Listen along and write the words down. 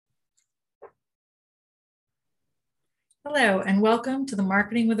Hello, and welcome to the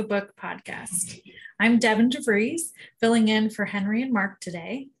Marketing with a Book podcast. I'm Devin DeVries, filling in for Henry and Mark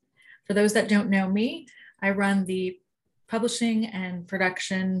today. For those that don't know me, I run the publishing and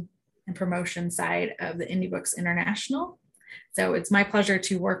production and promotion side of the Indie Books International. So it's my pleasure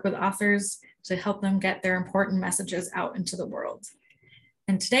to work with authors to help them get their important messages out into the world.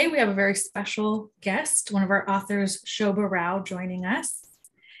 And today we have a very special guest, one of our authors, Shobha Rao, joining us.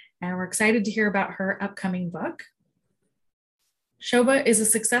 And we're excited to hear about her upcoming book. Shobha is a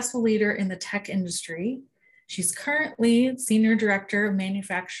successful leader in the tech industry. She's currently Senior Director of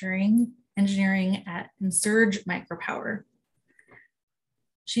Manufacturing Engineering at Ensurge Micropower.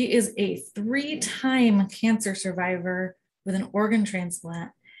 She is a 3-time cancer survivor with an organ transplant,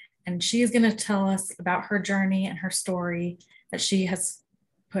 and she is going to tell us about her journey and her story that she has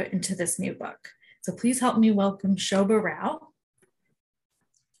put into this new book. So please help me welcome Shobha Rao.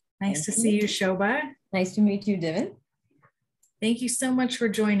 Nice to see you, Shobha. Nice to meet you, Devin. Thank you so much for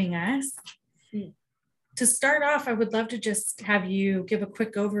joining us. To start off, I would love to just have you give a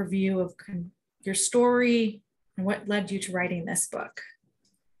quick overview of your story and what led you to writing this book.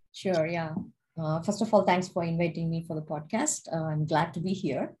 Sure, yeah. First of all, thanks for inviting me for the podcast. I'm glad to be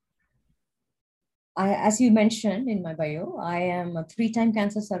here. As you mentioned in my bio, I am a 3-time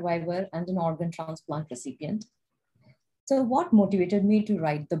cancer survivor and an organ transplant recipient. So what motivated me to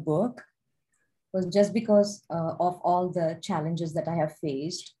write the book was just because of all the challenges that I have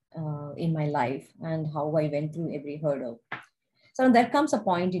faced in my life and how I went through every hurdle. So there comes a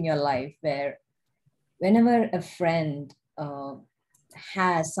point in your life where whenever a friend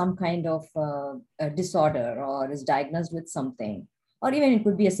has some kind of a disorder or is diagnosed with something, or even it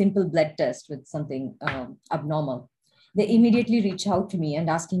could be a simple blood test with something abnormal, they immediately reach out to me and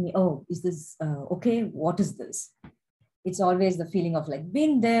asking me, oh, is this okay? What is this? It's always the feeling of like,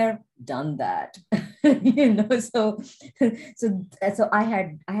 been there, done that, so I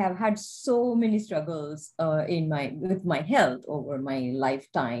have had so many struggles with my health over my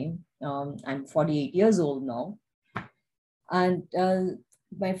lifetime. I'm 48 years old now. And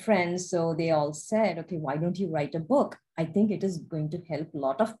my friends, so they all said, okay, why don't you write a book? I think it is going to help a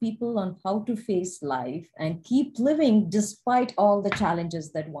lot of people on how to face life and keep living despite all the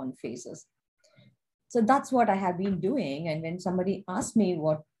challenges that one faces. So that's what I have been doing. And when somebody asks me,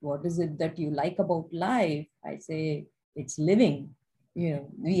 what is it that you like about life? I say, it's living.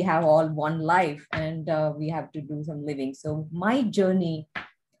 We have all one life and we have to do some living. So my journey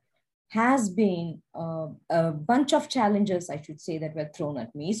has been a bunch of challenges, I should say, that were thrown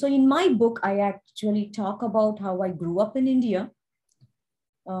at me. So in my book, I actually talk about how I grew up in India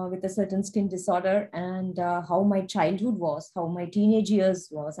with a certain skin disorder and how my childhood was, how my teenage years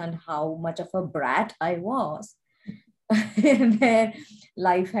was, and how much of a brat I was, where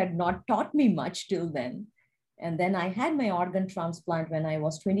life had not taught me much till then. And then I had my organ transplant when I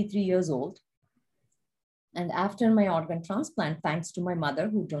was 23 years old. And after my organ transplant, thanks to my mother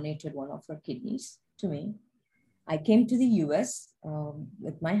who donated one of her kidneys to me, I came to the US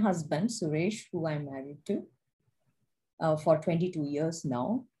with my husband, Suresh, who I'm married to. For 22 years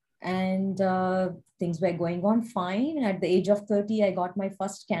now. And things were going on fine. At the age of 30, I got my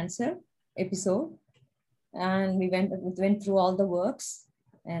first cancer episode. And we went through all the works.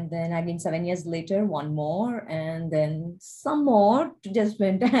 And then again, 7 years later, one more, and then some more just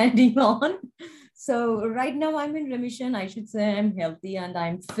went adding on. So right now I'm in remission. I should say I'm healthy and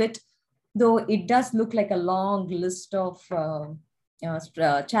I'm fit, though it does look like a long list of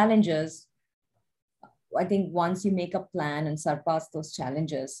challenges. I think once you make a plan and surpass those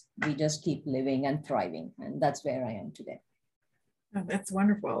challenges, we just keep living and thriving. And that's where I am today. Oh, that's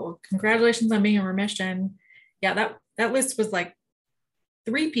wonderful. Congratulations on being in remission. Yeah, that list was like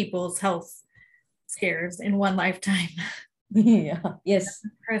 3 people's health scares in one lifetime. Yeah, yes.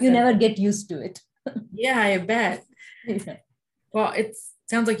 You never get used to it. Yeah, I bet. Yeah. Well, it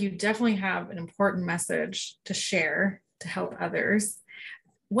sounds like you definitely have an important message to share to help others.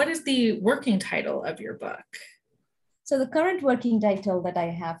 What is the working title of your book? So the current working title that I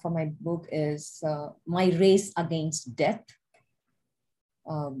have for my book is My Race Against Death,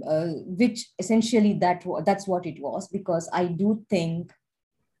 which essentially that's what it was, because I do think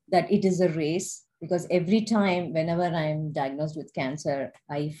that it is a race, because every time, whenever I'm diagnosed with cancer,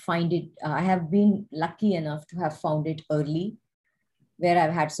 I find it, I have been lucky enough to have found it early, where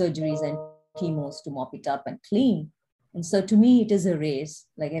I've had surgeries and chemos to mop it up and clean. And so to me, it is a race.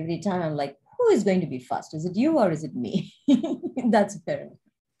 Like every time I'm like, who is going to be first? Is it you or is it me? That's fair.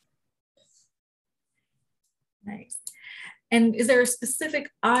 Nice. And is there a specific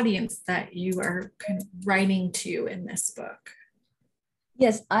audience that you are kind of writing to in this book?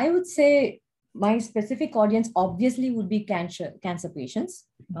 Yes, I would say my specific audience obviously would be cancer patients.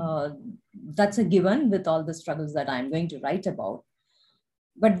 That's a given with all the struggles that I'm going to write about.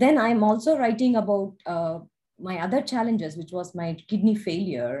 But then I'm also writing about my other challenges, which was my kidney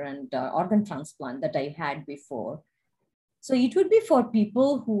failure and organ transplant that I had before. So it would be for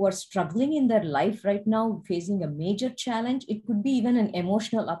people who are struggling in their life right now, facing a major challenge. It could be even an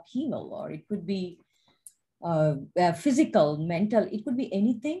emotional upheaval, or it could be physical, mental, it could be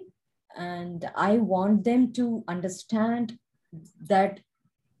anything. And I want them to understand that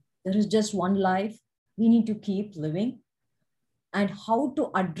there is just one life. We need to keep living, and how to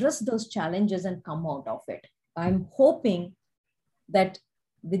address those challenges and come out of it. I'm hoping that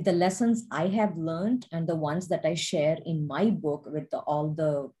with the lessons I have learned and the ones that I share in my book with all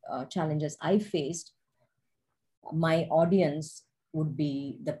the challenges I faced, my audience would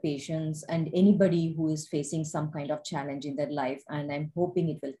be the patients and anybody who is facing some kind of challenge in their life. And I'm hoping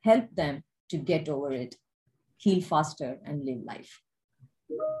it will help them to get over it, heal faster, and live life.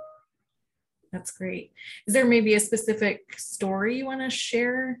 That's great. Is there maybe a specific story you want to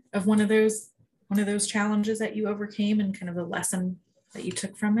share of one of those challenges that you overcame and kind of the lesson that you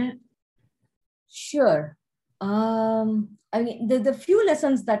took from it? Sure. I mean, the few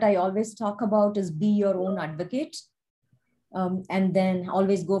lessons that I always talk about is be your own advocate, and then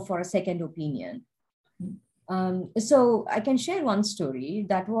always go for a second opinion. So I can share one story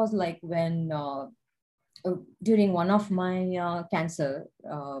that was like when during one of my cancer,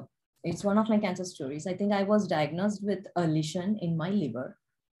 it's one of my cancer stories. I think I was diagnosed with a lesion in my liver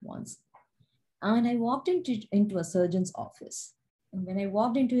once. And I walked into a surgeon's office. And when I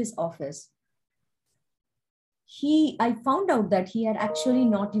walked into his office, I found out that he had actually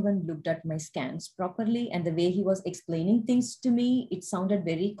not even looked at my scans properly. And the way he was explaining things to me, it sounded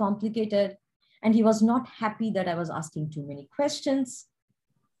very complicated. And he was not happy that I was asking too many questions.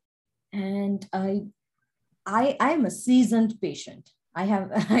 And I am a seasoned patient. I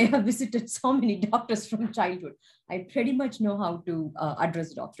have visited so many doctors from childhood. I pretty much know how to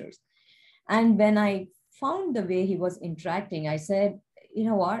address doctors. And when I found the way he was interacting, I said, you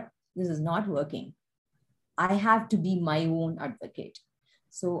know what, this is not working. I have to be my own advocate.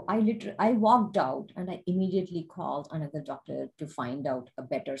 So I walked out and I immediately called another doctor to find out a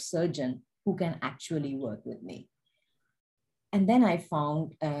better surgeon who can actually work with me. And then I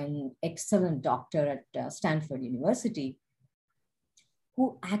found an excellent doctor at Stanford University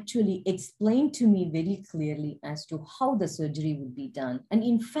who actually explained to me very clearly as to how the surgery would be done. And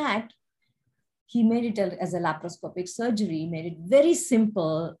in fact, he made it as a laparoscopic surgery, made it very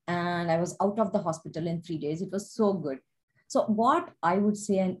simple. And I was out of the hospital in 3 days. It was so good. So what I would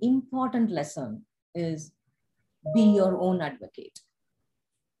say an important lesson is be your own advocate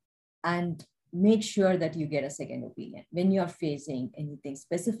and make sure that you get a second opinion. When you're facing anything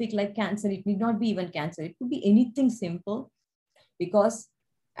specific like cancer, it need not be even cancer. It could be anything simple, because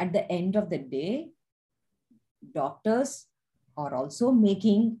at the end of the day, doctors are also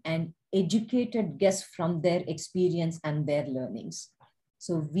making an educated guess from their experience and their learnings.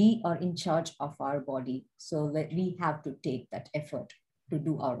 So we are in charge of our body. So that we have to take that effort to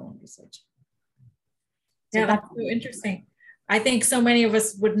do our own research. Yeah, that's so interesting. I think so many of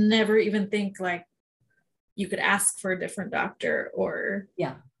us would never even think like you could ask for a different doctor or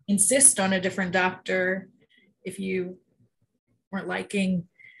insist on a different doctor if you weren't liking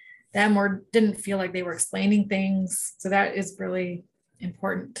them or didn't feel like they were explaining things. So that is really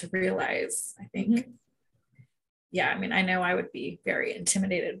important to realize, I think. Mm-hmm. Yeah, I mean, I know I would be very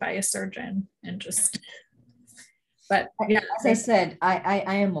intimidated by a surgeon and just, but yeah. As I said, I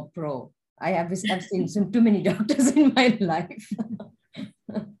am a pro. I've seen too many doctors in my life.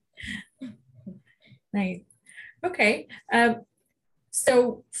 Nice. Okay.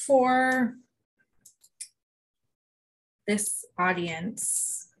 So for this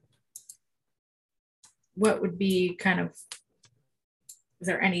audience, what would be kind of, is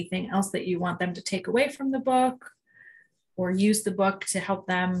there anything else that you want them to take away from the book or use the book to help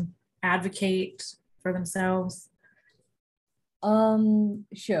them advocate for themselves?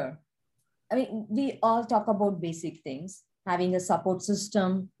 Sure. I mean, we all talk about basic things, having a support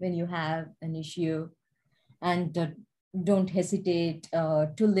system when you have an issue, and don't hesitate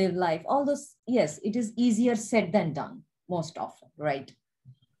to live life. All those, yes, it is easier said than done most often, right?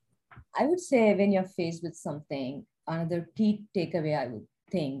 I would say when you're faced with something, another key takeaway I would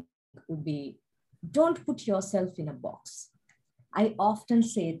think would be, don't put yourself in a box. I often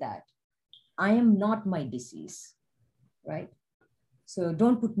say that I am not my disease, right? So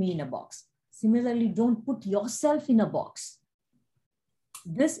don't put me in a box. Similarly, don't put yourself in a box.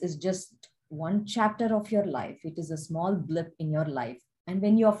 This is just one chapter of your life. It is a small blip in your life, And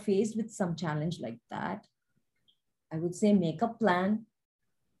when you're faced with some challenge like that, I would say make a plan,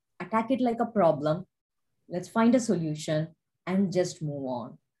 attack it like a problem. Let's find a solution and just move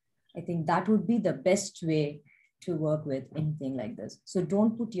on. I think that would be the best way to work with anything like this. So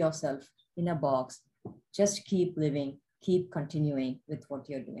don't put yourself in a box. Just keep living, keep continuing with what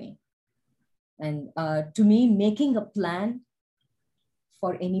you're doing. And to me, making a plan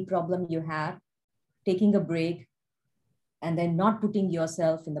for any problem you have, taking a break, and then not putting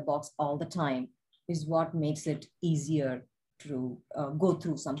yourself in the box all the time is what makes it easier to go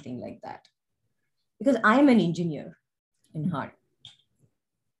through something like that. Because I'm an engineer in heart.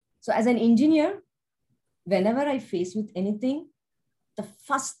 So as an engineer, whenever I face with anything, the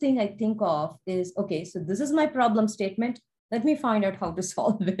first thing I think of is, okay, so this is my problem statement. Let me find out how to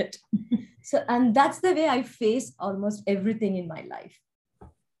solve it. So, and that's the way I face almost everything in my life.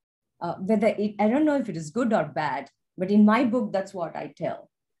 I don't know if it is good or bad, but in my book, that's what I tell,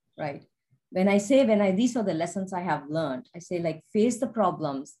 right? These are the lessons I have learned. I say, like, face the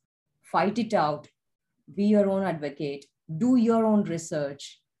problems, fight it out, be your own advocate, do your own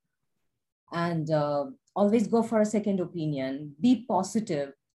research, and always go for a second opinion, be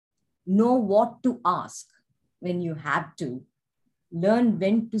positive, know what to ask when you have to, learn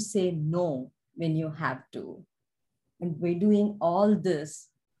when to say no when you have to. And by doing all this,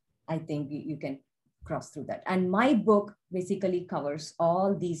 I think you can cross through that. And my book basically covers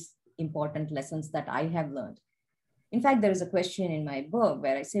all these important lessons that I have learned. In fact, there is a question in my book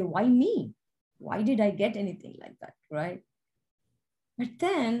where I say, why me? Why did I get anything like that, right? But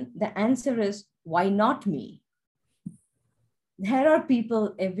then the answer is, why not me? There are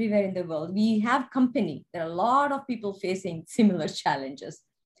people everywhere in the world. We have company. There are a lot of people facing similar challenges.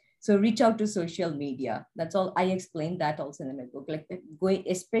 So reach out to social media. That's all. I explained that also in my book, like going,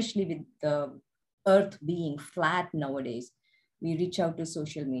 especially with the earth being flat nowadays, we reach out to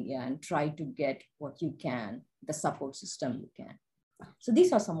social media and try to get what you can, the support system you can. So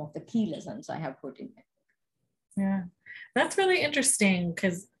these are some of the key lessons I have put in my book. Yeah, that's really interesting,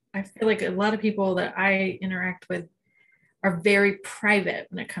 because I feel like a lot of people that I interact with are very private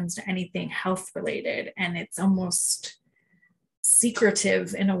when it comes to anything health related, and it's almost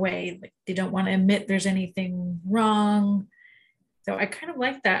secretive in a way. Like they don't want to admit there's anything wrong. So I kind of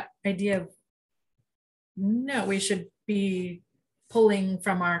like that idea of, no, we should be pulling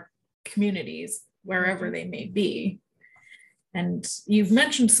from our communities wherever they may be. And you've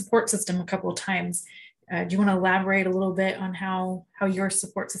mentioned support system a couple of times. Do you want to elaborate a little bit on how your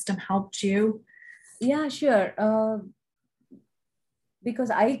support system helped you? Yeah, sure.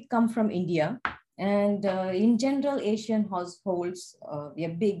 Because I come from India, and in general, Asian households, we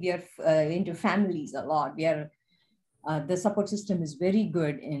are into families a lot. The support system is very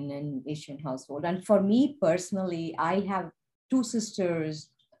good in an Asian household. And for me personally, I have two sisters,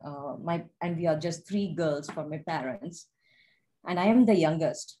 and we are just three girls for my parents. And I am the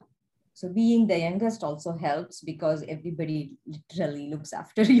youngest. So being the youngest also helps, because everybody literally looks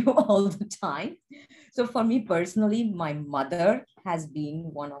after you all the time. So for me personally, my mother has been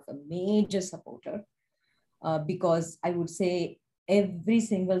one of the major supporter, because I would say every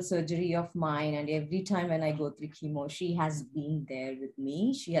single surgery of mine and every time when I go through chemo, she has been there with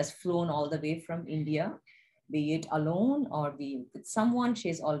me. She has flown all the way from India, be it alone or be with someone. She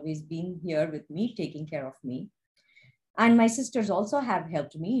has always been here with me, taking care of me. And my sisters also have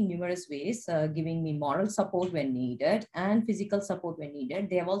helped me in numerous ways, giving me moral support when needed and physical support when needed.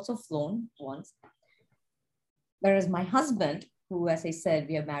 They have also flown once. Whereas my husband, who, as I said,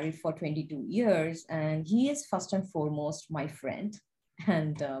 we are married for 22 years, and he is first and foremost my friend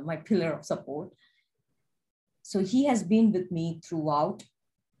and my pillar of support. So he has been with me throughout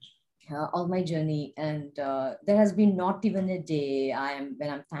all my journey. And there has been not even a day when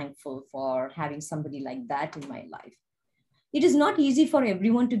I'm thankful for having somebody like that in my life. It is not easy for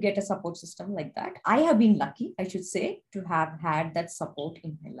everyone to get a support system like that. I have been lucky, I should say, to have had that support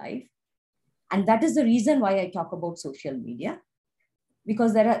in my life. And that is the reason why I talk about social media,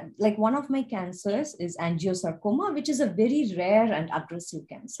 because there are, like, one of my cancers is angiosarcoma, which is a very rare and aggressive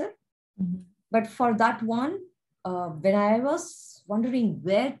cancer. Mm-hmm. But for that one, when I was wondering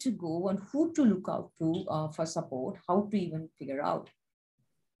where to go and who to look out to for support, how to even figure out,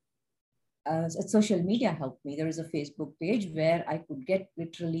 social media helped me. There is a Facebook page where I could get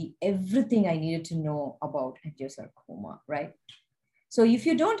literally everything I needed to know about angiosarcoma, right? So if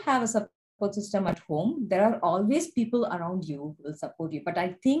you don't have a support system at home, there are always people around you who will support you. But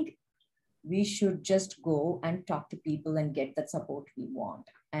I think we should just go and talk to people and get that support we want.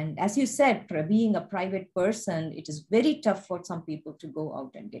 And as you said, being a private person, it is very tough for some people to go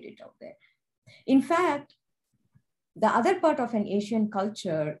out and get it out there. In fact, The other part of an Asian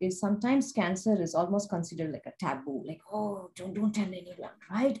culture is sometimes cancer is almost considered like a taboo, like, oh, don't tell anyone,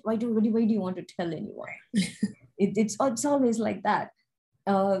 right? Why do you want to tell anyone? It's always like that.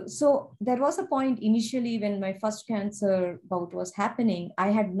 So there was a point initially when my first cancer bout was happening, I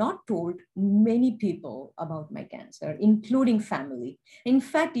had not told many people about my cancer, including family. In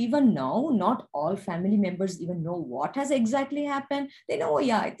fact, even now, not all family members even know what has exactly happened. They know, oh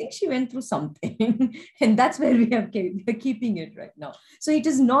yeah, I think she went through something. And that's where we're keeping it right now. So it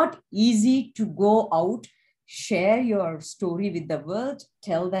is not easy to go out, share your story with the world,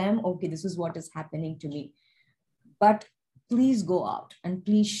 tell them, okay, this is what is happening to me. But please go out and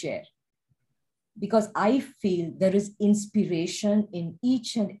please share, because I feel there is inspiration in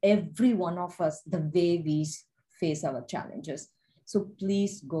each and every one of us, the way we face our challenges. So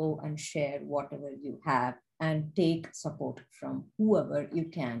please go and share whatever you have and take support from whoever you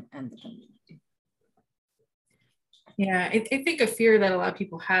can and the community. Yeah, I think a fear that a lot of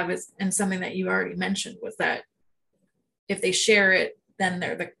people have is, and something that you already mentioned, was that if they share it, then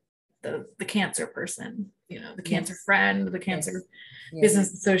they're the cancer person, the cancer friend, the cancer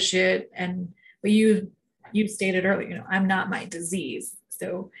business associate. But you stated earlier, I'm not my disease.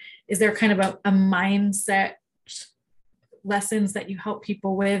 So is there kind of a mindset lessons that you help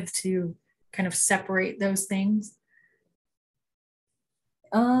people with to kind of separate those things?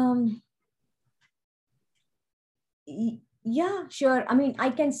 Yeah, sure. I mean,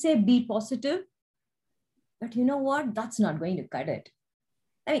 I can say be positive, but you know what? That's not going to cut it.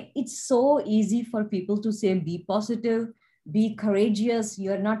 I mean, it's so easy for people to say, be positive, be courageous.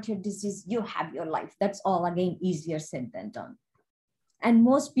 You're not your disease. You have your life. That's all, again, easier said than done. And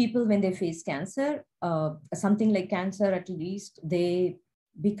most people, when they face cancer, something like cancer, at least, they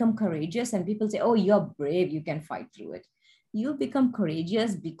become courageous and people say, oh, you're brave. You can fight through it. You become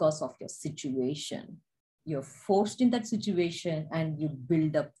courageous because of your situation. You're forced in that situation and you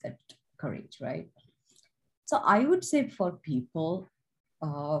build up that courage, right? So I would say for people,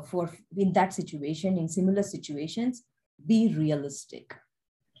 for in that situation, in similar situations, be realistic.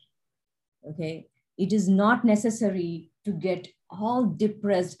 Okay, it is not necessary to get all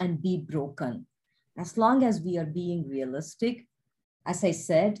depressed and be broken. As long as we are being realistic, as I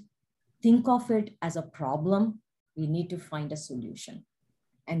said, think of it as a problem. We need to find a solution,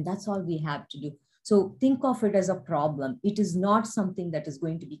 and that's all we have to do. So think of it as a problem. It is not something that is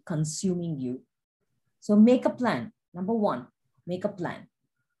going to be consuming you. So make a plan. Number one, make a plan.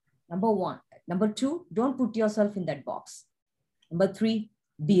 Number one. Number two, don't put yourself in that box. Number three,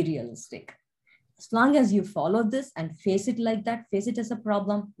 be realistic. As long as you follow this and face it like that, face it as a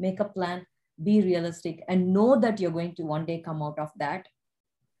problem, make a plan, be realistic, and know that you're going to one day come out of that,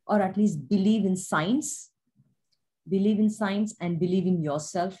 or at least believe in science and believe in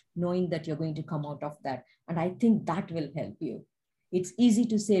yourself, knowing that you're going to come out of that. And I think that will help you. It's easy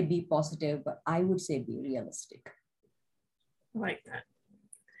to say be positive, but I would say be realistic. I like that.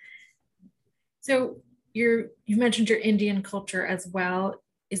 So you mentioned your Indian culture as well.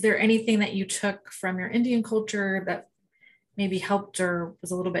 Is there anything that you took from your Indian culture that maybe helped or was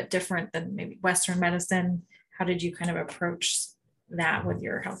a little bit different than maybe Western medicine? How did you kind of approach that with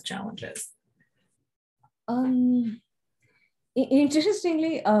your health challenges?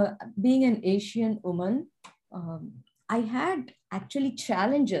 Interestingly, being an Asian woman, I had actually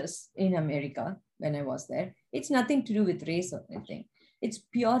challenges in America when I was there. It's nothing to do with race or anything. It's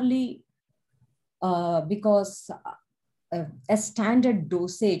purely because a standard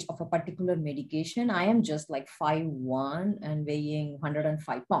dosage of a particular medication, I am just like 5'1" and weighing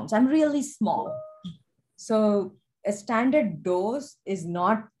 105 pounds. I'm really small. So a standard dose is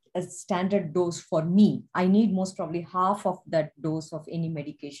not a standard dose for me. I need most probably half of that dose of any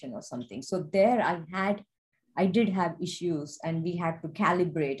medication or something. So there I did have issues and we had to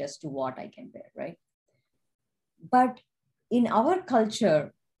calibrate as to what I can bear, right? But in our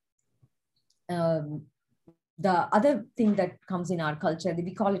culture, the other thing that comes in our culture,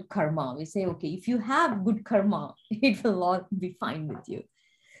 we call it karma. We say, okay, if you have good karma, it will all be fine with you.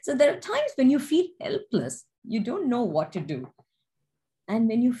 So there are times when you feel helpless, you don't know what to do. And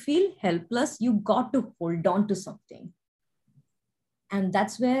when you feel helpless, you got to hold on to something. And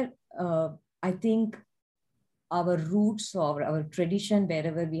that's where I think our roots or our tradition,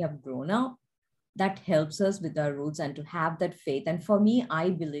 wherever we have grown up, that helps us with our roots and to have that faith. And for me, I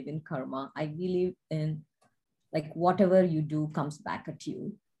believe in karma. I believe in like whatever you do comes back at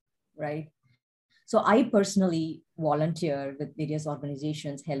you, right? So I personally volunteer with various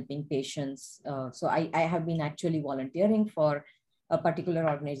organizations helping patients. So I have been actually volunteering for a particular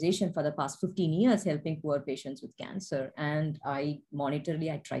organization for the past 15 years, helping poor patients with cancer. And I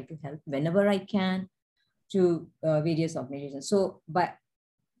try to help whenever I can to various organizations. So, but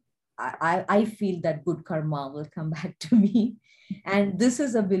I feel that good karma will come back to me. And this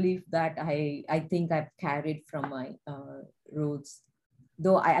is a belief that I think I've carried from my roots.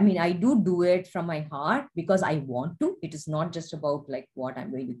 Though I mean, I do it from my heart because I want to. It is not just about like what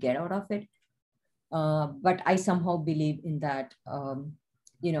I'm going to get out of it. But I somehow believe in that,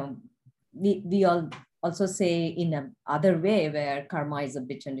 you know, we all also say in a other way where karma is a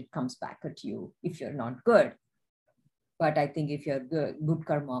bitch and it comes back at you if you're not good. But I think if you're good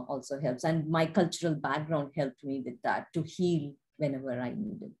karma also helps. And my cultural background helped me with that to heal whenever I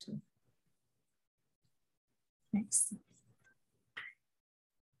needed to. Thanks.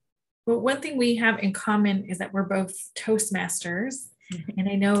 Well, one thing we have in common is that we're both Toastmasters. And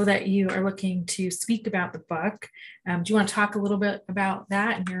I know that you are looking to speak about the book. Do you want to talk a little bit about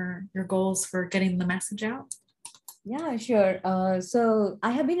that and your goals for getting the message out? Yeah, sure. So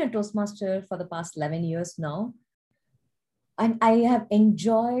I have been a Toastmaster for the past 11 years now. And I have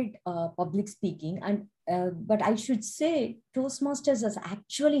enjoyed public speaking. And but I should say Toastmasters has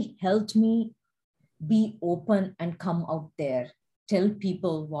actually helped me be open and come out there, tell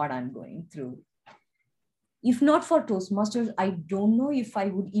people what I'm going through. If not for Toastmasters, I don't know if I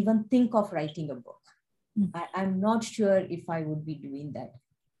would even think of writing a book. I'm not sure if I would be doing that.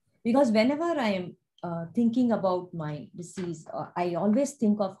 Because whenever I am thinking about my disease, I always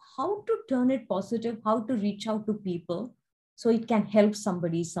think of how to turn it positive, how to reach out to people so it can help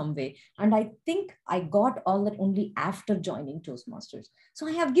somebody some way. And I think I got all that only after joining Toastmasters. So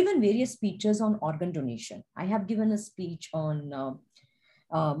I have given various speeches on organ donation. I have given a speech on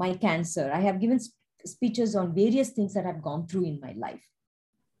my cancer. I have given speeches on various things that I've gone through in my life.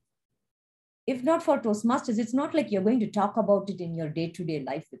 If not for Toastmasters, it's not like you're going to talk about it in your day-to-day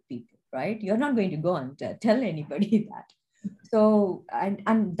life with people, right? You're not going to go and tell anybody that. So,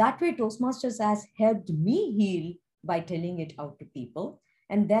 and that way Toastmasters has helped me heal by telling it out to people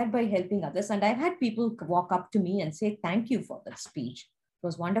and thereby helping others. And I've had people walk up to me and say, thank you for that speech. It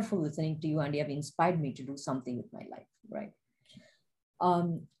was wonderful listening to you and you have inspired me to do something with my life, right?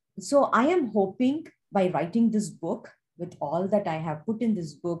 So I am hoping by writing this book, with all that I have put in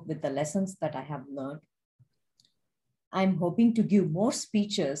this book, with the lessons that I have learned, I'm hoping to give more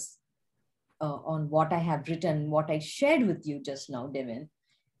speeches on what I have written, what I shared with you just now, Devin.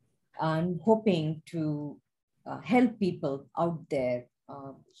 I'm hoping to help people out there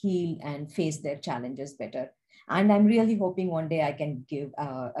heal and face their challenges better. And I'm really hoping one day I can give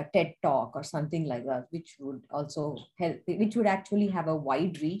a TED talk or something like that, which would also help, which would actually have a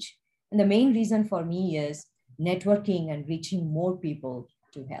wide reach. And the main reason for me is networking and reaching more people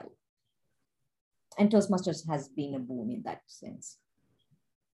to help. And Toastmasters has been a boon in that sense.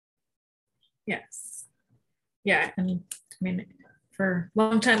 Yes. Yeah. And I mean, for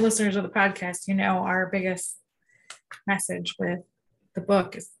longtime listeners of the podcast, you know, our biggest message with the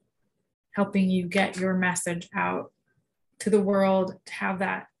book is helping you get your message out to the world, to have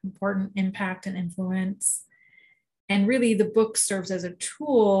that important impact and influence. And really, the book serves as a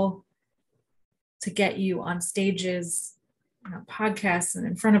tool to get you on stages, podcasts, and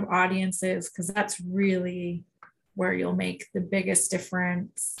in front of audiences, because that's really where you'll make the biggest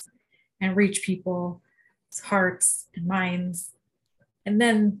difference and reach people's hearts and minds. And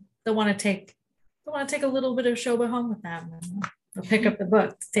then they'll want to take a little bit of Shobha home with them. And they'll pick up the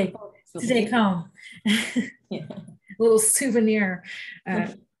book to take home. Yeah. A little souvenir.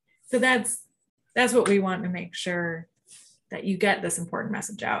 So that's what we want to make sure, that you get this important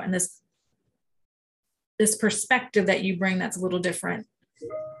message out, and this perspective that you bring that's a little different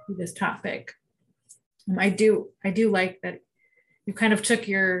to this topic. I do like that you kind of took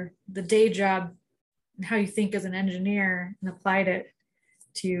the day job and how you think as an engineer and applied it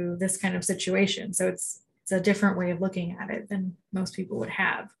to this kind of situation. So it's a different way of looking at it than most people would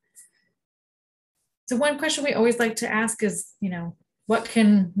have. So one question we always like to ask is, what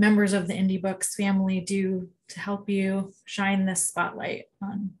can members of the Indie Books family do to help you shine this spotlight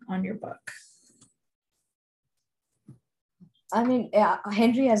on your book? I mean,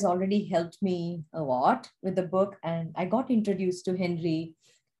 Henry has already helped me a lot with the book, and I got introduced to Henry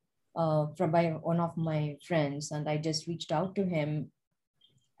by one of my friends, and I just reached out to him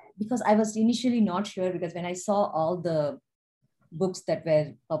because I was initially not sure, because when I saw all the books that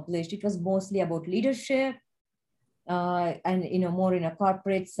were published, it was mostly about leadership and more in a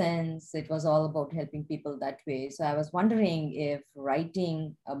corporate sense. It was all about helping people that way. So I was wondering if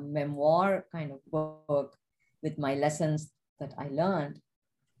writing a memoir kind of book with my lessons that I learned,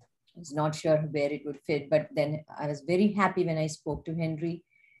 I was not sure where it would fit. But then I was very happy when I spoke to Henry.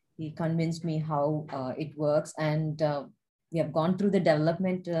 He convinced me how it works, and we have gone through the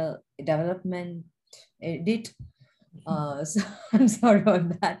development edit. So I'm sorry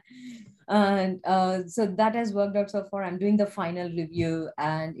about that. And so that has worked out so far. I'm doing the final review,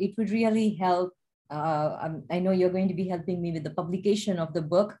 and it would really help. I know you're going to be helping me with the publication of the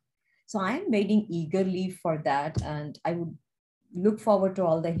book. So I'm waiting eagerly for that. And I would look forward to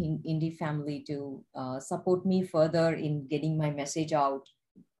all the Indie family to support me further in getting my message out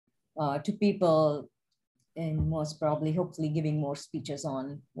to people, and most probably, hopefully, giving more speeches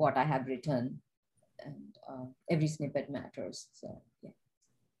on what I have written. And every snippet matters. So, yeah.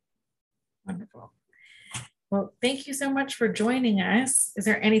 Wonderful. Well, thank you so much for joining us. Is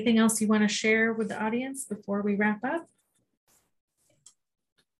there anything else you want to share with the audience before we wrap up?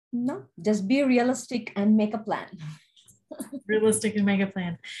 No, just be realistic and make a plan. Realistic and make a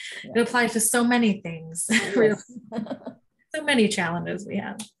plan. Yeah. It applies to so many things. Yes. So many challenges we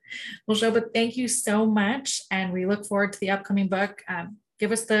have. Well, Shobha, thank you so much. And we look forward to the upcoming book.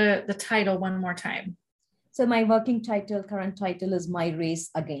 Give us the title one more time. So my current title is My Race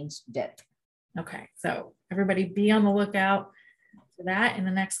Against Death. Okay, so everybody be on the lookout for that in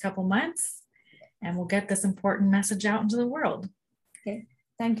the next couple months, and we'll get this important message out into the world. Okay,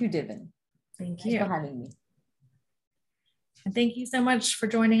 thank you, Devin. Thank you for having me. And thank you so much for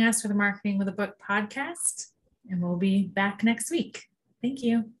joining us for the Marketing with a Book podcast. And we'll be back next week. Thank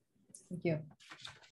you. Thank you.